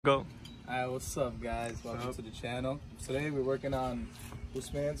Go. Alright, what's up, guys? Welcome to the channel. Today we're working on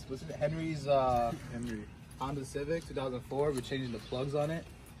Usman's, what's it? Henry's Honda Civic 2004. We're changing the plugs on it.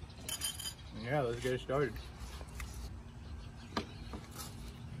 Yeah, let's get it started.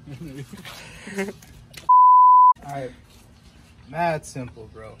 Alright, mad simple,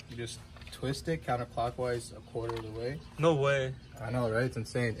 bro. You just twist it counterclockwise a quarter of the way. No way. I know, right? It's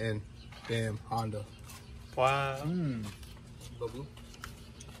insane. And damn, Honda. Wow.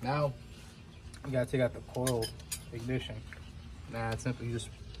 Now, you gotta take out the coil ignition. Nah, it's simple. You just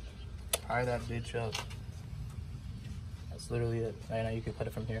fire that bitch up. That's literally it. Right now, you can put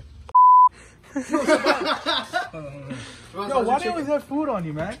it from here. Yo, why do you always have food on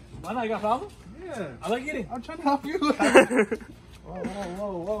you, man? Why not? You got a problem? Yeah. I like eating. I'm trying to help you.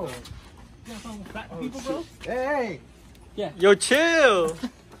 Whoa. You got something with fat people, bro? Hey! Yeah. Yo, chill.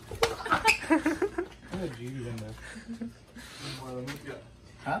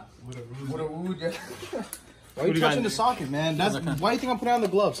 Huh? Why are you touching the socket, man? Why do you think I'm putting on the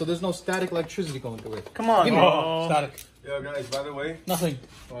glove? So there's no static electricity going through it. Come on. Static. Yo, guys, by the way, Nothing.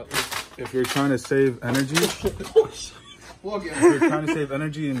 if you're trying to save energy,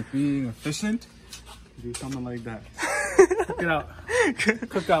 and being efficient, do something like that. Cook it out.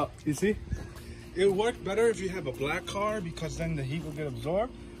 Cook out. You see? It worked better if you have a black car because then the heat will get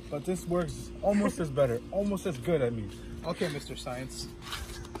absorbed. But this works almost as better, almost as good, I mean. Okay, Mr. Science.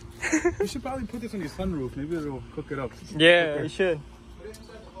 You should probably put this on your sunroof. Maybe it'll cook it up. Yeah, you should.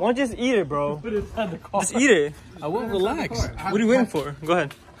 Why don't you just eat it, bro? Put it inside the car. Just eat it. I will relax. What are you waiting for? Go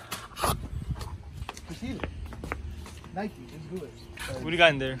ahead. Just eat it. Nike, just do it. What do you got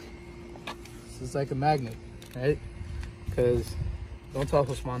in there? This is like a magnet, right? Because, don't tell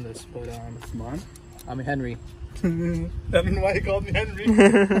Usman this, but Usman? I mean Henry. I don't know why he called me Henry.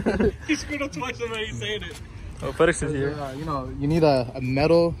 He screwed up twice already saying it. Oh, FedEx is here. You know, you need a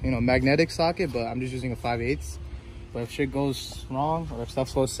metal, magnetic socket, but I'm just using a 5/8. But if shit goes wrong or if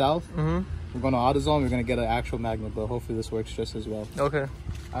stuff goes south, we're going to AutoZone. We're going to get an actual magnet, but hopefully this works just as well. Okay.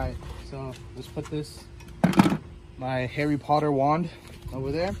 All right, so let's put this, my Harry Potter wand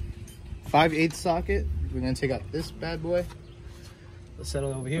over there. 5/8 socket. We're going to take out this bad boy. Let's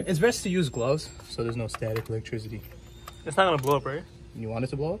settle it over here. It's best to use gloves so there's no static electricity. It's not going to blow up, right? You want it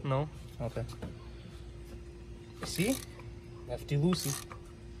to blow up? No. Okay. See? Lefty loosey.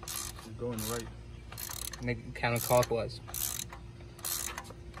 You're going right. Make it counterclockwise.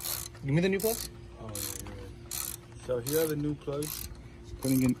 Give me the new plugs. Oh, yeah. So here are the new plugs.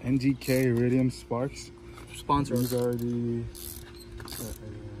 Putting in NGK Iridium Sparks. Sponsor us. These are the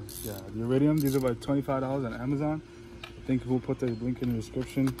the Iridium. These are about $25 on Amazon. I think we'll put the link in the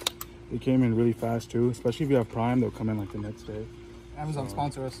description. They came in really fast too, especially if you have Prime. They'll come in like the next day. Amazon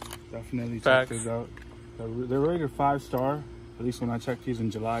sponsor us. Definitely Facts. check these out. They're rated 5-star. At least when I checked these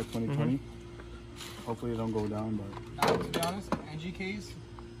in July 2020. Hopefully they don't go down, but To be honest, NGK's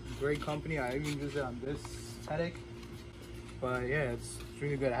great company. I even use it on this headache. But yeah, it's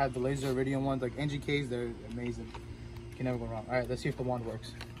really good. I have the laser Iridium ones, like NGK's. They're amazing. You can never go wrong. All right, let's see if the wand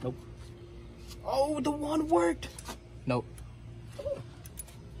works. Nope. Oh, the wand worked. Nope.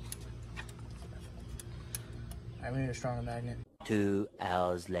 I need a stronger magnet. 2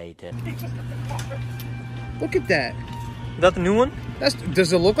 hours later. Look at that. Is that the new one?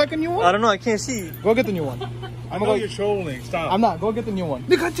 Does it look like a new one? I don't know. I can't see. Go get the new one. I know you're trolling. Stop. I'm not. Go get the new one.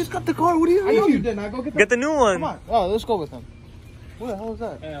 Nigga, I just got the car. What do you I know you did. Now go get the. Get the new one. Come on. Oh, let's go with him. What the hell is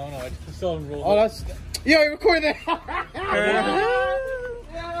that? I don't know. I just saw him roll. Oh, that's. Yo, you recording that?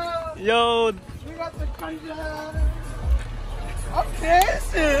 Yo. We got the country. Okay,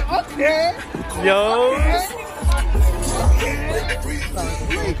 shit. Okay. Yo.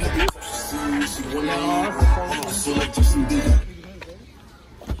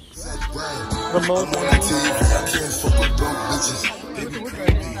 The most.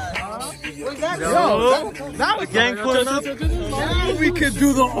 Yo. The gang pulling up. Now we could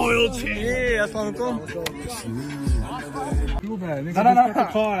do the oil change. Yeah, that's what I'm going. Too bad.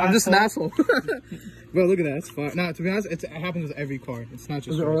 No. I'm just an asshole. Bro, look at that. It's fine. No, to be honest, it happens with every car. It's not just.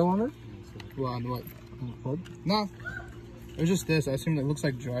 Is there oil on it? Well, on what? No. It was just this. I assume it looks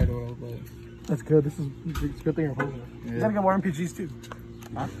like dried oil, but. That's good. It's a good thing you're holding it. Yeah. You're gonna get more MPGs too.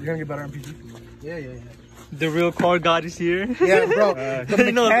 Huh? You're gonna get better MPGs. Yeah. The real car god is here. Yeah, bro. The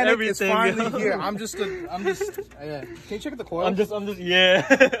He knows mechanic is everything, finally yo. here. I'm just. Yeah. Can you check if the coils? I'm just, yeah.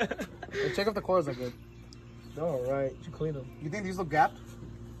 Hey, check if the coils are good. They're alright. You clean them. You think these look gapped?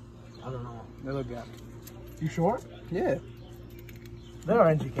 I don't know. They look gapped. You sure? Yeah. They're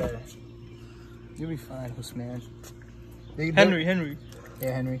NGK. You'll be fine, Usman. Henry.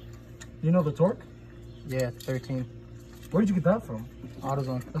 Yeah, Henry. You know the torque? Yeah, 13. Where'd you get that from?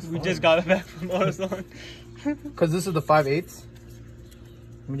 AutoZone. We just got it back from AutoZone. Because this is the 5/8.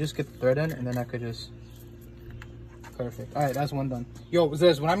 Let me just get the thread in and then I could just... Perfect. Alright, that's one done. Yo,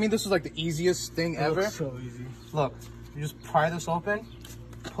 when I mean this is like the easiest thing ever. So easy. Look, you just pry this open,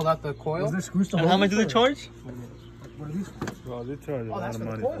 pull out the coil. Is there screws to And hold how much it, do they or- charge? What are these? Bro, they charge a lot that's of for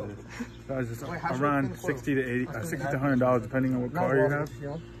the money coil. for this. Guys, it's Wait, how'd you around open the coil? 60 to 80, 60 to $100 depending on what car you have.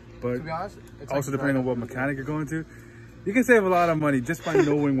 But To be honest, it's also like depending on what mechanic you're going to. You can save a lot of money just by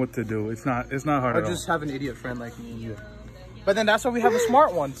knowing what to do. It's not hard or at all. just have an idiot friend like me and you. But then that's why we have a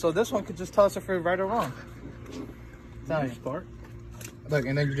smart one. So this one could just tell us if we're right or wrong. Tell you. Start. Look,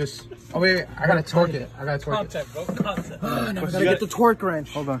 and then you just... Oh, wait. I gotta torque it. I gotta torque it. Bro. Concept. I gotta get the torque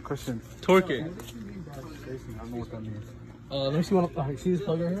wrench. Hold on, question. Torque it. I don't know what that means. Let me see what. See this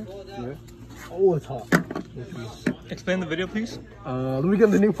plug right here? Yeah. Oh, it's hot. Explain the video, please. Let me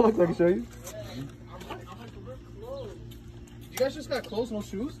get the new plug so I can show you. You guys just got clothes, no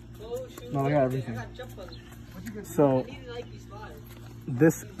shoes? No, I got everything. So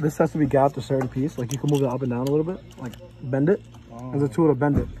this has to be gapped a certain piece. Like you can move it up and down a little bit, like bend it. There's a tool to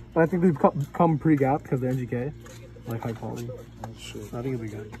bend it. But I think these come pre-gapped because they're NGK, like high quality. Oh, shit. So I think it'll be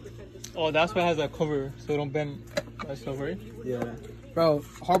good. Oh, that's why it has that cover, so it don't bend that stuff, right? Yeah. Bro,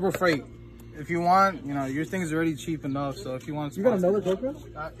 Harbor Freight. If you want, you know, your thing is already cheap enough. So if you want... You got another torque wrench?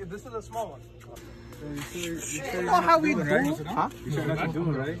 this is a small one. You You know how we do? Huh? You sure you're not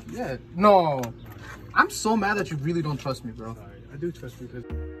doing it, right? Yeah. No. I'm so mad that you really don't trust me, bro. I do trust you because...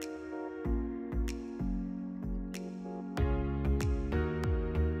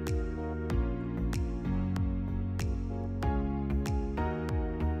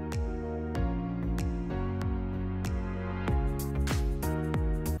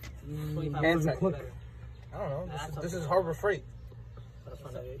 Hand tight. I don't know. This is Harbor Freight.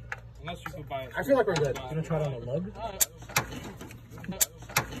 Unless you could buy it. I feel like we're good. You gonna try it on a lug?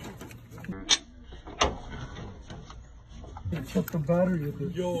 Check the battery of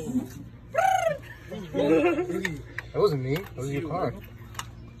it. Yo. That wasn't me. That was your car.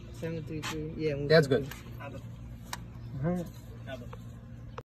 733. Yeah. That's good. Alright.